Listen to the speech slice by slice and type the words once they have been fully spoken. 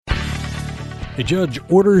A judge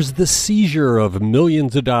orders the seizure of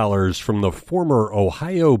millions of dollars from the former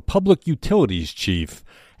Ohio Public Utilities chief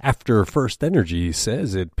after First Energy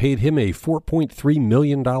says it paid him a $4.3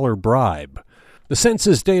 million bribe. The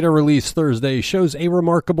census data released Thursday shows a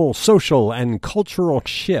remarkable social and cultural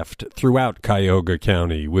shift throughout Cuyahoga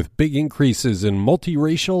County, with big increases in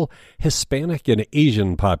multiracial, Hispanic, and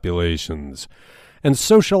Asian populations. And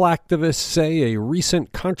social activists say a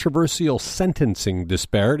recent controversial sentencing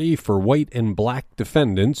disparity for white and black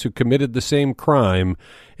defendants who committed the same crime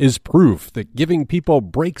is proof that giving people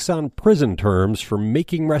breaks on prison terms for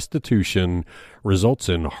making restitution results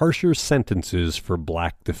in harsher sentences for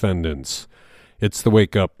black defendants. It's the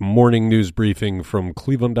Wake Up Morning News Briefing from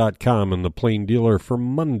Cleveland.com and the Plain Dealer for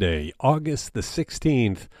Monday, August the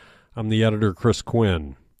 16th. I'm the editor, Chris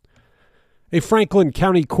Quinn. A Franklin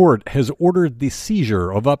County court has ordered the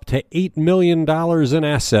seizure of up to $8 million in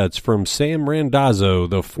assets from Sam Randazzo,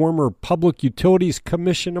 the former Public Utilities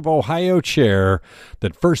Commission of Ohio chair,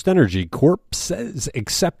 that First Energy Corp. Says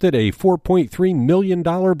accepted a $4.3 million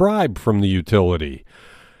bribe from the utility.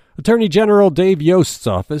 Attorney General Dave Yost's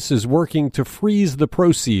office is working to freeze the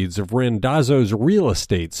proceeds of Randazzo's real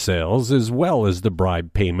estate sales as well as the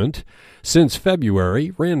bribe payment. Since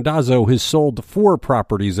February, Randazzo has sold 4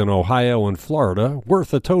 properties in Ohio and Florida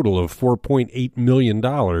worth a total of $4.8 million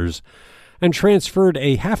and transferred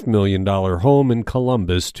a $500,000 home in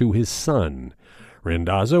Columbus to his son.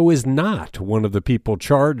 Randazzo is not one of the people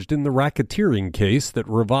charged in the racketeering case that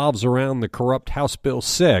revolves around the corrupt House Bill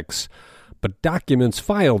 6, but documents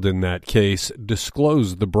filed in that case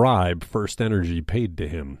disclose the bribe First Energy paid to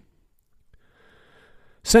him.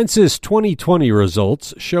 Census 2020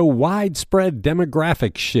 results show widespread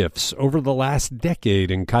demographic shifts over the last decade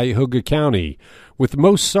in Cuyahoga County, with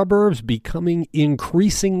most suburbs becoming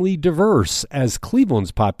increasingly diverse as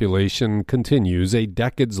Cleveland's population continues a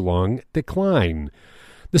decades-long decline.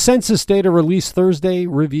 The census data released Thursday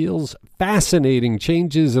reveals fascinating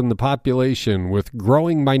changes in the population, with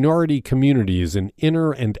growing minority communities in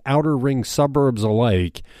inner and outer ring suburbs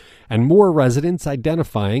alike, and more residents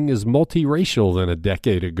identifying as multiracial than a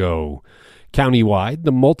decade ago. Countywide,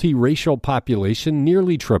 the multiracial population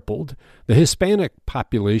nearly tripled, the Hispanic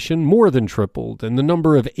population more than tripled, and the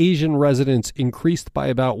number of Asian residents increased by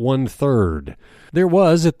about 1/3. There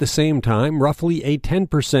was, at the same time, roughly a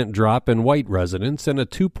 10% drop in white residents and a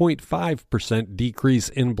 2.5% decrease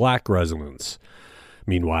in black residents.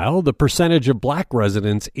 Meanwhile, the percentage of black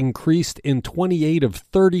residents increased in 28 of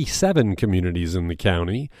 37 communities in the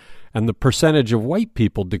county, and the percentage of white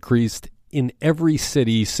people decreased in every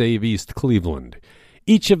city save East Cleveland.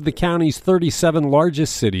 Each of the county's 37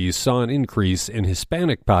 largest cities saw an increase in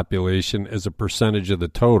Hispanic population as a percentage of the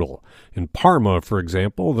total. In Parma, for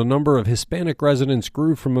example, the number of Hispanic residents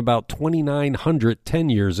grew from about 2,900 10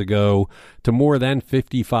 years ago to more than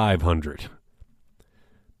 5,500.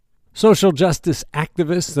 Social justice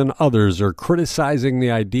activists and others are criticizing the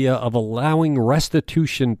idea of allowing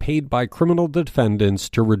restitution paid by criminal defendants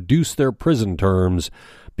to reduce their prison terms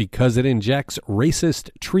because it injects racist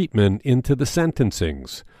treatment into the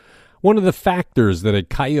sentencings. One of the factors that a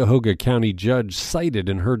Cuyahoga County judge cited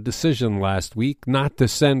in her decision last week not to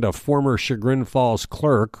send a former Chagrin Falls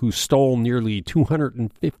clerk who stole nearly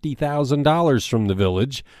 $250,000 from the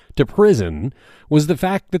village to prison was the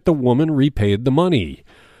fact that the woman repaid the money.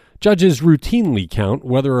 Judges routinely count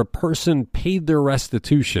whether a person paid their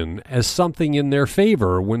restitution as something in their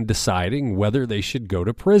favor when deciding whether they should go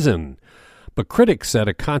to prison. But critics said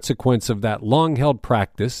a consequence of that long-held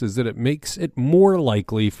practice is that it makes it more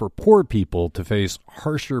likely for poor people to face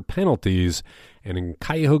harsher penalties, and in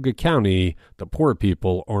Cuyahoga County, the poor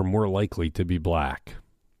people are more likely to be black.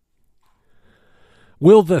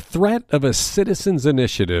 Will the threat of a citizens'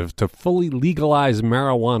 initiative to fully legalize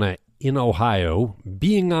marijuana in Ohio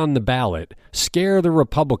being on the ballot scare the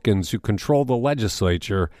Republicans who control the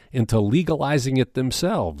legislature into legalizing it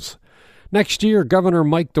themselves? Next year, Governor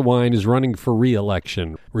Mike DeWine is running for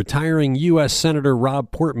re-election. Retiring U.S. Senator Rob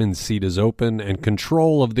Portman's seat is open, and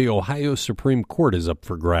control of the Ohio Supreme Court is up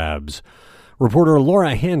for grabs. Reporter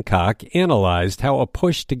Laura Hancock analyzed how a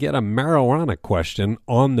push to get a marijuana question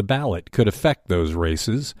on the ballot could affect those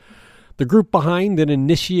races. The group behind an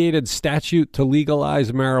initiated statute to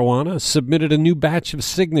legalize marijuana submitted a new batch of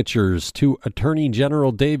signatures to Attorney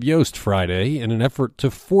General Dave Yost Friday in an effort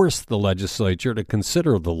to force the legislature to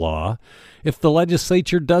consider the law. If the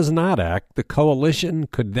legislature does not act, the coalition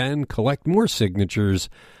could then collect more signatures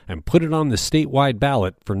and put it on the statewide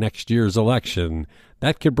ballot for next year's election.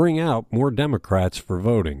 That could bring out more Democrats for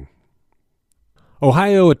voting.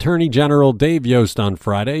 Ohio Attorney General Dave Yost on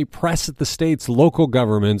Friday pressed the state's local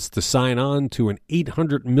governments to sign on to an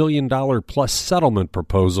 $800 million plus settlement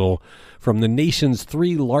proposal from the nation's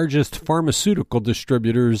three largest pharmaceutical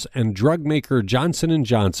distributors and drug maker Johnson &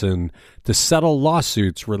 Johnson to settle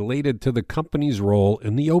lawsuits related to the company's role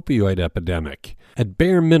in the opioid epidemic. At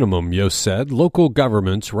bare minimum, Yost said, local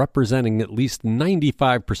governments representing at least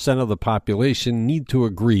 95% of the population need to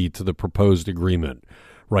agree to the proposed agreement.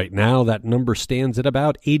 Right now, that number stands at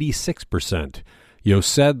about 86%.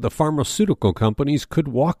 Yost said the pharmaceutical companies could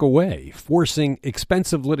walk away, forcing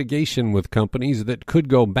expensive litigation with companies that could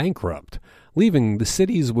go bankrupt, leaving the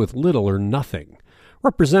cities with little or nothing.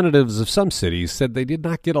 Representatives of some cities said they did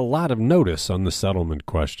not get a lot of notice on the settlement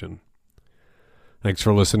question. Thanks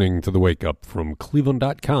for listening to The Wake Up from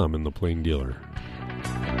Cleveland.com and The Plain Dealer.